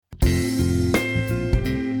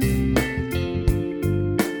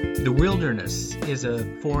The wilderness is a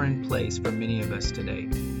foreign place for many of us today.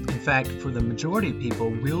 In fact, for the majority of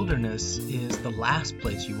people, wilderness is the last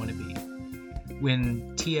place you want to be.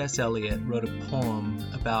 When T.S. Eliot wrote a poem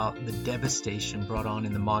about the devastation brought on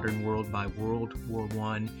in the modern world by World War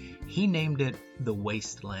I, he named it the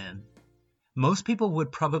wasteland. Most people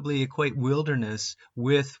would probably equate wilderness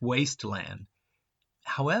with wasteland.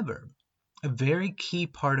 However, a very key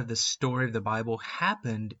part of the story of the Bible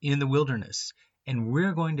happened in the wilderness, and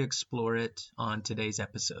we're going to explore it on today's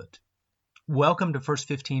episode. Welcome to First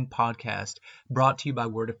 15 Podcast, brought to you by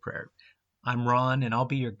Word of Prayer. I'm Ron, and I'll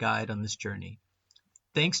be your guide on this journey.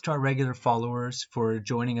 Thanks to our regular followers for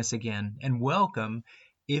joining us again, and welcome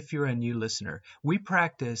if you're a new listener. We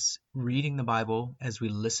practice reading the Bible as we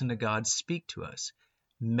listen to God speak to us,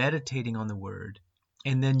 meditating on the Word,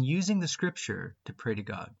 and then using the Scripture to pray to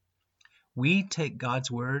God. We take God's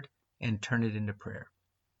Word and turn it into prayer.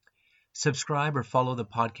 Subscribe or follow the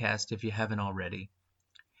podcast if you haven't already.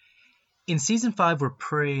 In Season 5, we're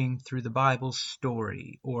praying through the Bible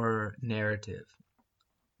story or narrative.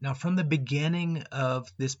 Now, from the beginning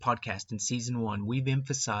of this podcast in Season 1, we've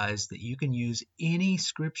emphasized that you can use any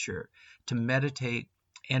scripture to meditate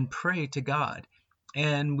and pray to God,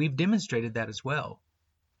 and we've demonstrated that as well.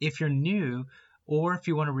 If you're new or if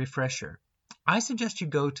you want a refresher, I suggest you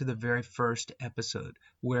go to the very first episode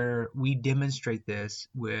where we demonstrate this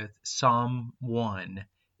with Psalm 1.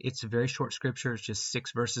 It's a very short scripture. It's just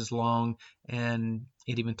 6 verses long, and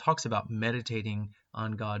it even talks about meditating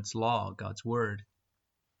on God's law, God's word.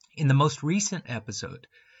 In the most recent episode,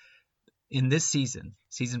 in this season,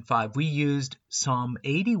 Season 5, we used Psalm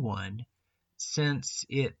 81 since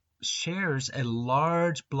it shares a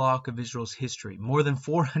large block of Israel's history, more than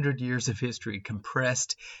 400 years of history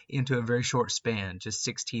compressed into a very short span, just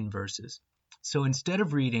 16 verses. So instead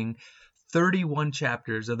of reading 31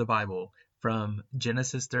 chapters of the Bible from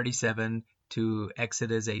Genesis 37 to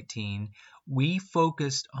Exodus 18, we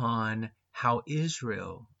focused on how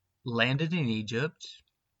Israel landed in Egypt.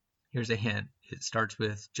 Here's a hint. It starts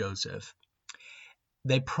with Joseph.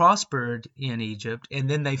 They prospered in Egypt, and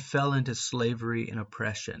then they fell into slavery and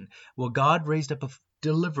oppression. Well, God raised up a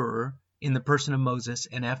deliverer in the person of Moses,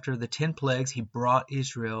 and after the 10 plagues, he brought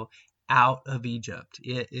Israel out of Egypt.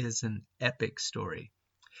 It is an epic story.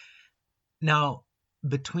 Now,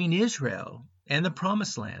 between Israel and the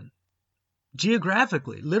Promised Land,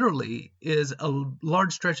 geographically, literally, is a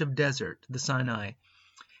large stretch of desert, the Sinai.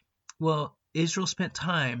 Well, Israel spent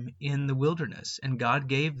time in the wilderness, and God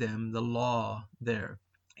gave them the law there.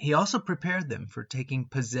 He also prepared them for taking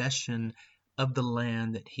possession of the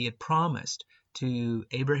land that he had promised to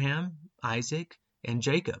Abraham, Isaac, and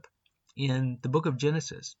Jacob in the book of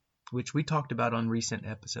Genesis, which we talked about on recent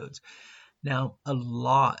episodes. Now, a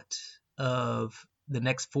lot of the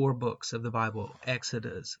next 4 books of the Bible,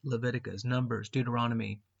 Exodus, Leviticus, Numbers,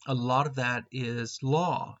 Deuteronomy, a lot of that is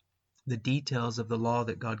law. The details of the law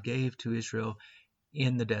that God gave to Israel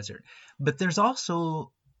in the desert. But there's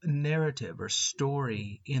also narrative or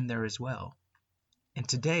story in there as well. And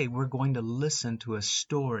today we're going to listen to a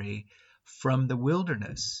story from the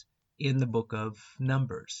wilderness in the book of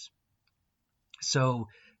Numbers. So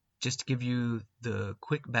just to give you the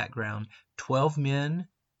quick background, 12 men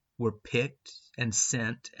were picked and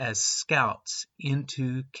sent as scouts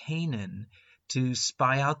into Canaan to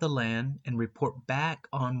spy out the land and report back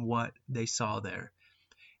on what they saw there.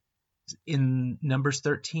 In Numbers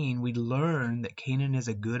 13, we learn that Canaan is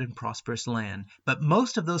a good and prosperous land, but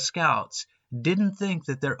most of those scouts didn't think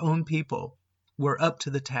that their own people were up to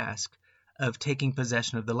the task of taking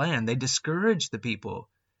possession of the land. They discouraged the people,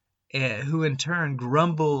 who in turn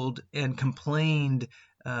grumbled and complained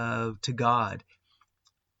to God.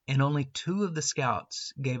 And only 2 of the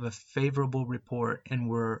scouts gave a favorable report and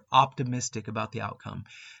were optimistic about the outcome.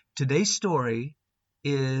 Today's story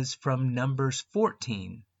is from Numbers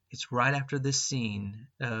 14. It's right after this scene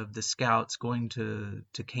of the scouts going to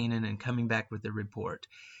Canaan and coming back with the report.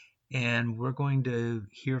 And we're going to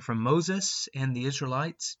hear from Moses and the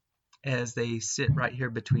Israelites as they sit right here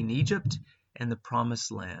between Egypt and the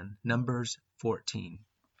Promised Land. Numbers 14.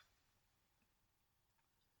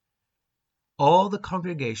 All the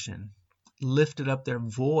congregation lifted up their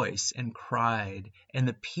voice and cried, and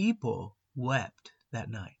the people wept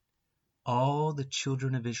that night. All the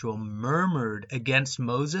children of Israel murmured against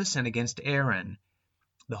Moses and against Aaron.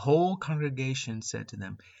 The whole congregation said to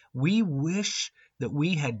them, "We wish that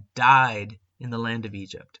we had died in the land of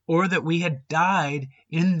Egypt, or that we had died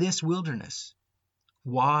in this wilderness.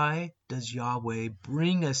 Why does Yahweh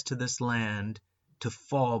bring us to this land to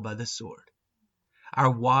fall by the sword? Our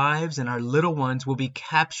wives and our little ones will be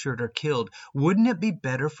captured or killed. Wouldn't it be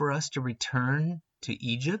better for us to return to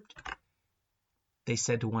Egypt, they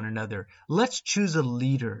said to one another, "Let's choose a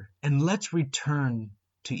leader and let's return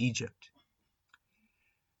to Egypt."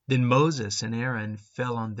 Then Moses and Aaron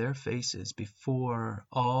fell on their faces before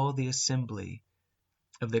all the assembly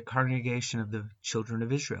of the congregation of the children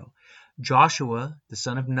of Israel. Joshua, the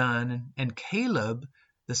son of Nun, and Caleb,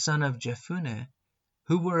 the son of Jephunneh,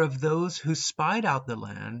 who were of those who spied out the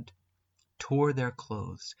land, tore their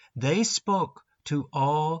clothes. They spoke to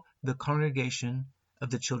all the congregation of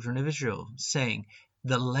the children of Israel, saying,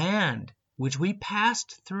 "The land which we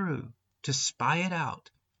passed through to spy it out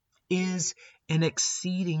is an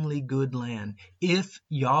exceedingly good land. If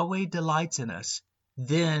Yahweh delights in us,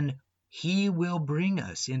 then he will bring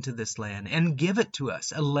us into this land and give it to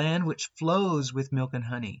us, a land which flows with milk and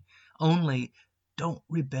honey. Only don't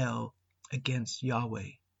rebel against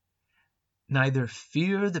Yahweh. Neither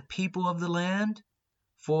fear the people of the land,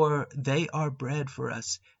 for they are bread for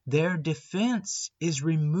us. Their defense is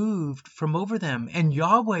removed from over them, and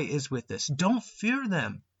Yahweh is with us. Don't fear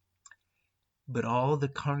them." But all the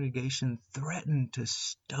congregation threatened to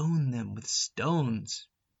stone them with stones.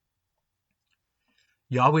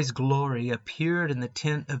 Yahweh's glory appeared in the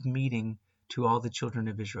tent of meeting to all the children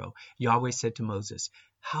of Israel. Yahweh said to Moses,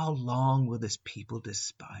 "How long will this people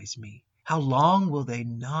despise me? How long will they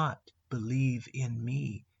not believe in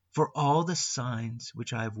me for all the signs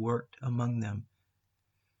which I have worked among them?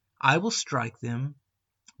 I will strike them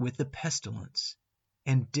with the pestilence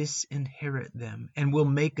and disinherit them, and will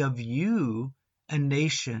make of you a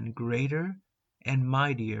nation greater and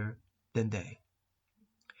mightier than they."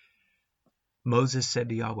 Moses said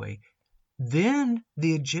to Yahweh, "Then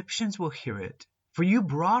the Egyptians will hear it, for you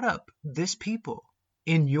brought up this people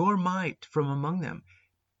in your might from among them.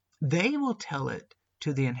 They will tell it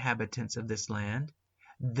to the inhabitants of this land.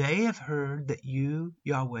 They have heard that you,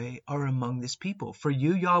 Yahweh, are among this people. For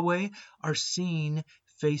you, Yahweh, are seen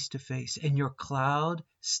face to face, and your cloud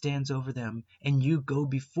stands over them, and you go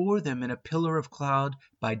before them in a pillar of cloud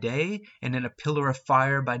by day and in a pillar of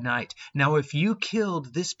fire by night. Now if you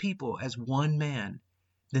killed this people as one man,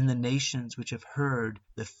 then the nations which have heard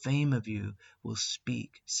the fame of you will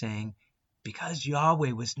speak, saying, 'Because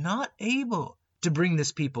Yahweh was not able to bring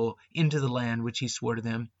this people into the land which he swore to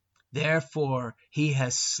them, therefore he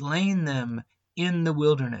has slain them in the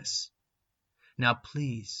wilderness.' Now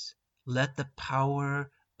please, let the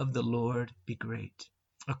power of the Lord be great,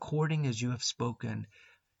 according as you have spoken,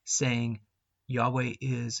 saying, 'Yahweh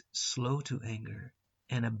is slow to anger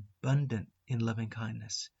and abundant in loving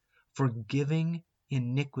kindness, forgiving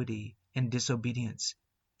iniquity and disobedience,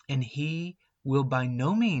 and he will by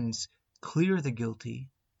no means clear the guilty,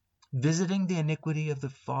 visiting the iniquity of the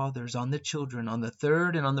fathers on the children, on the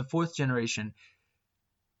third and on the fourth generation.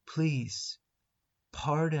 Please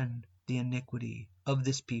pardon the iniquity of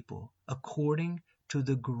this people according to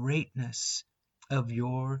the greatness of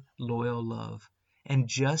your loyal love, and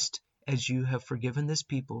just as you have forgiven this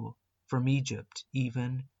people from Egypt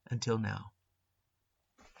even until now."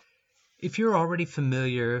 If you're already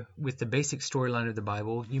familiar with the basic storyline of the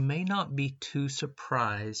Bible, you may not be too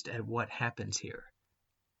surprised at what happens here.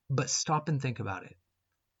 But stop and think about it.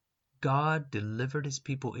 God delivered his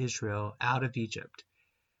people Israel out of Egypt.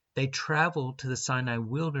 They traveled to the Sinai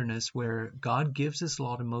wilderness where God gives his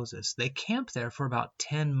law to Moses. They camp there for about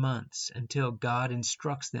 10 months until God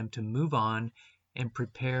instructs them to move on and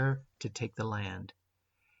prepare to take the land.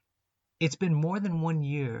 It's been more than 1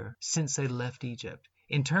 year since they left Egypt.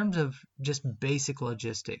 In terms of just basic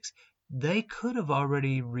logistics, they could have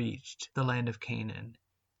already reached the land of Canaan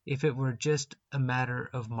if it were just a matter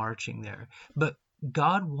of marching there. But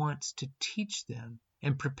God wants to teach them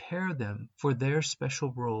and prepare them for their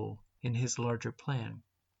special role in his larger plan.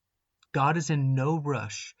 God is in no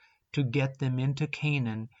rush to get them into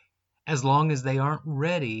Canaan as long as they aren't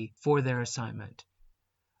ready for their assignment.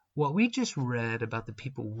 What we just read about the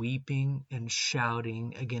people weeping and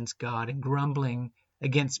shouting against God and grumbling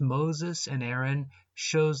against Moses and Aaron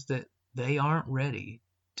shows that they aren't ready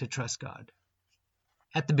to trust God.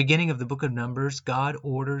 At the beginning of the book of Numbers, God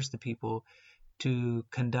orders the people to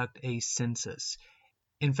conduct a census.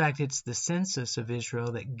 In fact, it's the census of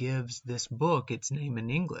Israel that gives this book its name in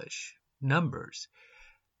English, Numbers.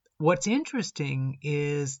 What's interesting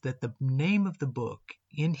is that the name of the book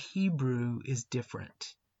in Hebrew is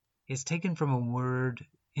different. It's taken from a word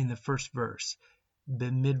in the first verse,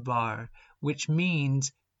 Bemidbar, which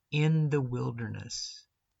means in the wilderness.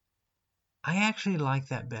 I actually like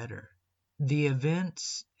that better. The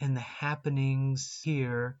events and the happenings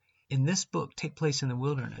here in this book take place in the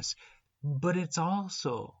wilderness, but it's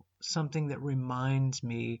also something that reminds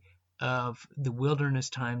me of the wilderness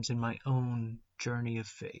times in my own journey of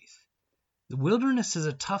faith. The wilderness is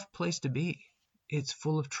a tough place to be. It's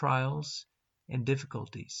full of trials and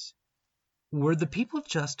difficulties. Were the people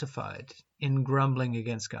justified in grumbling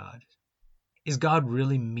against God? Is God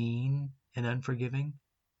really mean and unforgiving?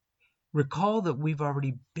 Recall that we've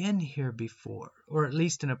already been here before, or at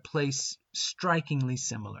least in a place strikingly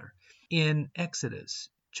similar. In Exodus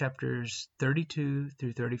chapters 32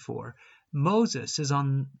 through 34, Moses is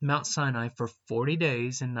on Mount Sinai for 40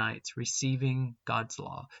 days and nights receiving God's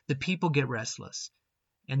law. The people get restless,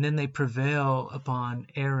 and then they prevail upon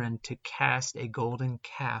Aaron to cast a golden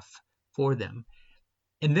calf for them.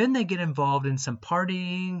 And then they get involved in some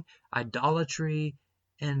partying, idolatry,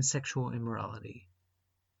 and sexual immorality.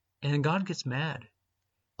 And God gets mad.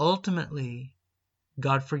 Ultimately,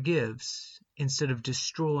 God forgives instead of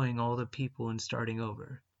destroying all the people and starting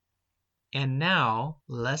over. And now,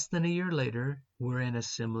 less than a year later, we're in a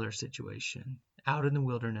similar situation, out in the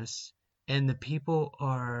wilderness, and the people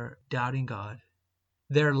are doubting God.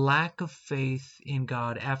 Their lack of faith in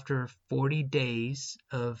God after 40 days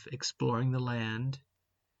of exploring the land,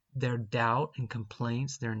 their doubt and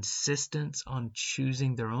complaints, their insistence on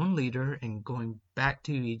choosing their own leader and going back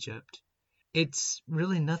to Egypt, it's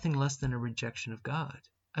really nothing less than a rejection of God.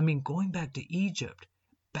 I mean, going back to Egypt,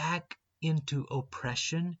 back into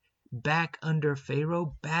oppression, back under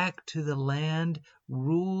Pharaoh, back to the land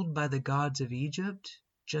ruled by the gods of Egypt,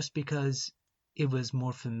 just because it was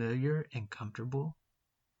more familiar and comfortable.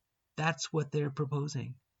 That's what they're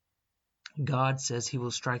proposing. God says he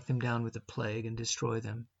will strike them down with a plague and destroy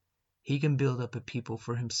them. He can build up a people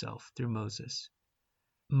for himself through Moses.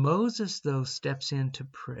 Moses, though, steps in to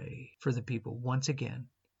pray for the people once again,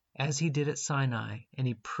 as he did at Sinai, and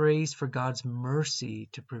he prays for God's mercy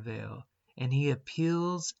to prevail, and he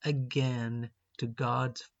appeals again to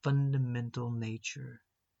God's fundamental nature.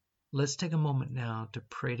 Let's take a moment now to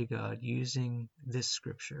pray to God using this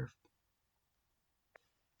scripture.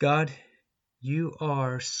 God, you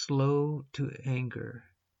are slow to anger,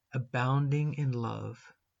 abounding in love,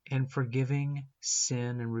 and forgiving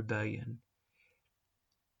sin and rebellion.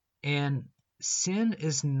 And sin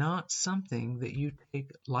is not something that you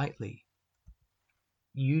take lightly.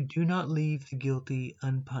 You do not leave the guilty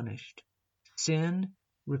unpunished. Sin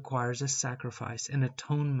requires a sacrifice, an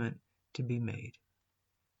atonement to be made.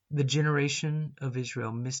 The generation of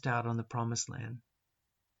Israel missed out on the promised land.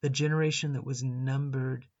 The generation that was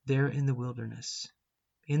numbered there in the wilderness,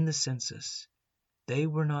 in the census, they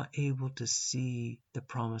were not able to see the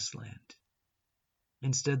promised land.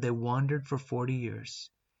 Instead, they wandered for 40 years,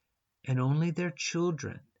 and only their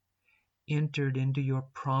children entered into your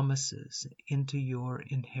promises, into your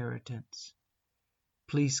inheritance.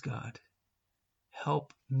 Please, God,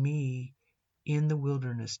 help me in the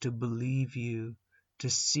wilderness to believe you, to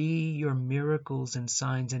see your miracles and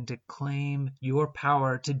signs, and to claim your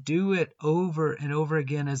power, to do it over and over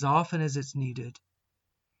again as often as it's needed.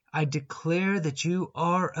 I declare that you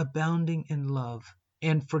are abounding in love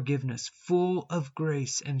and forgiveness, full of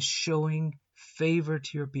grace and showing favor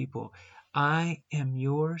to your people. I am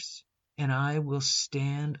yours, and I will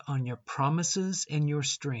stand on your promises and your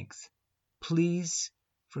strength. Please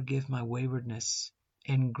forgive my waywardness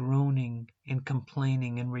and groaning and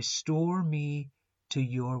complaining, and restore me to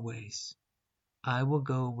your ways. I will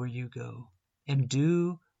go where you go and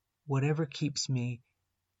do whatever keeps me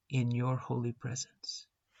in your holy presence.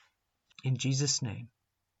 In Jesus' name,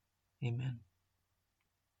 amen.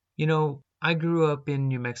 You know, I grew up in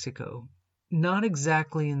New Mexico, not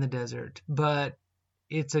exactly in the desert, but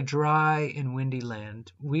it's a dry and windy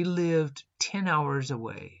land. We lived 10 hours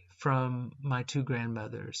away from my two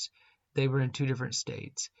grandmothers. They were in two different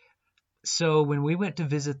states. So when we went to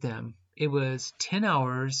visit them, it was 10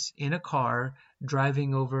 hours in a car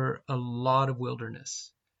driving over a lot of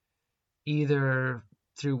wilderness, either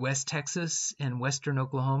through West Texas and western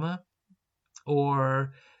Oklahoma,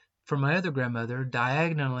 or for my other grandmother,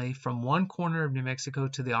 diagonally from one corner of New Mexico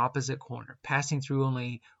to the opposite corner, passing through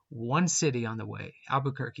only one city on the way,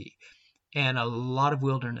 Albuquerque, and a lot of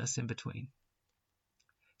wilderness in between.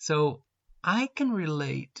 So I can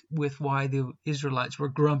relate with why the Israelites were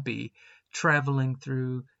grumpy traveling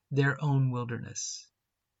through their own wilderness.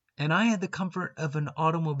 And I had the comfort of an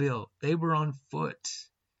automobile. They were on foot.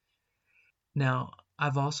 Now,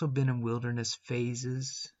 I've also been in wilderness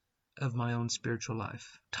phases of my own spiritual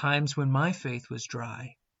life, times when my faith was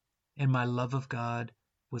dry and my love of God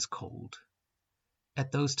was cold.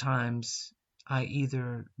 At those times, I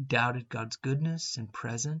either doubted God's goodness and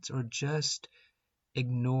presence or just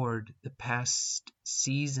ignored the past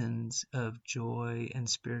seasons of joy and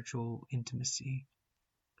spiritual intimacy.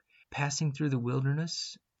 Passing through the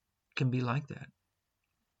wilderness can be like that.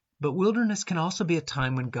 But wilderness can also be a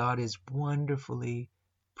time when God is wonderfully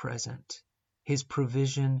present. His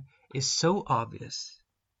provision is so obvious.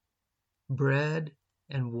 Bread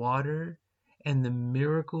and water and the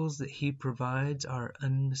miracles that he provides are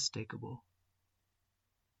unmistakable.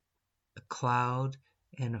 A cloud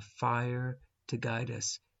and a fire to guide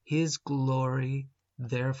us. His glory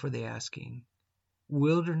there for the asking.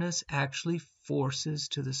 Wilderness actually forces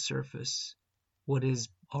to the surface what is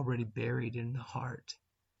already buried in the heart.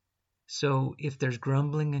 So if there's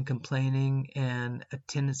grumbling and complaining and a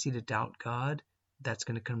tendency to doubt God, that's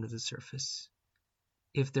going to come to the surface.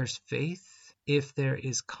 If there's faith, if there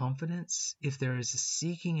is confidence, if there is a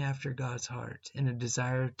seeking after God's heart and a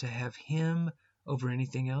desire to have Him over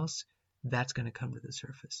anything else, that's going to come to the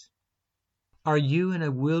surface. Are you in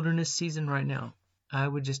a wilderness season right now? I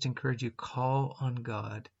would just encourage you, call on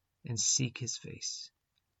God and seek His face.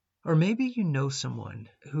 Or maybe you know someone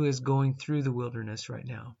who is going through the wilderness right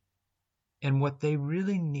now, and what they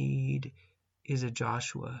really need is a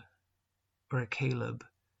Joshua or a Caleb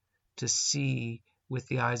to see with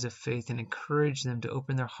the eyes of faith and encourage them to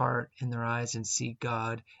open their heart and their eyes and see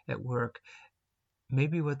God at work.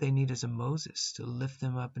 Maybe what they need is a Moses to lift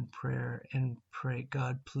them up in prayer and pray,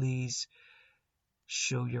 God, please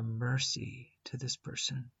show your mercy to this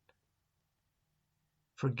person.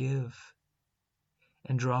 Forgive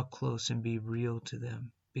and draw close and be real to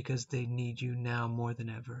them because they need you now more than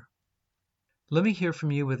ever. Let me hear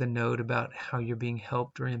from you with a note about how you're being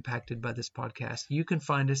helped or impacted by this podcast. You can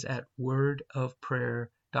find us at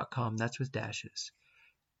wordofprayer.com, that's with dashes,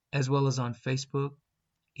 as well as on Facebook,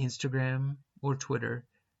 Instagram, or Twitter.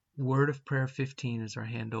 Word of Prayer 15 is our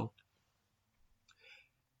handle.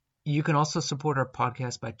 You can also support our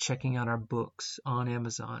podcast by checking out our books on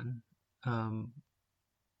Amazon.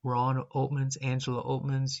 Ron Oltmans, Angela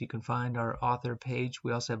Oltmans. You can find our author page.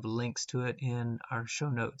 We also have links to it in our show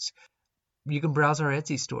notes. You can browse our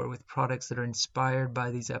Etsy store with products that are inspired by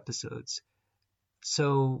these episodes.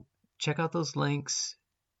 So check out those links.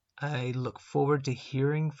 I look forward to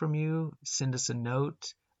hearing from you. Send us a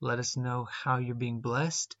note. Let us know how you're being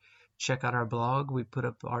blessed. Check out our blog. We put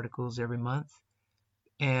up articles every month.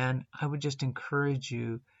 And I would just encourage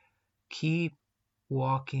you, keep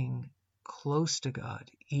walking close to God,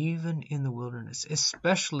 even in the wilderness,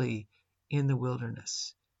 especially in the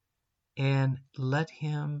wilderness. And let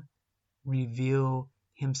Him reveal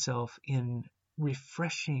Himself in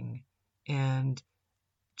refreshing and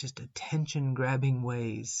just attention-grabbing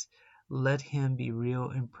ways. Let Him be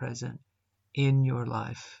real and present in your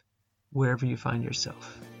life, wherever you find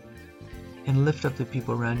yourself. And lift up the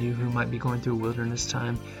people around you who might be going through wilderness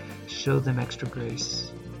time. Show them extra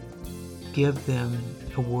grace. Give them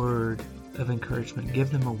a word of encouragement. Give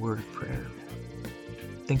them a word of prayer.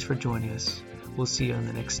 Thanks for joining us. We'll see you on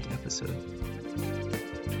the next episode.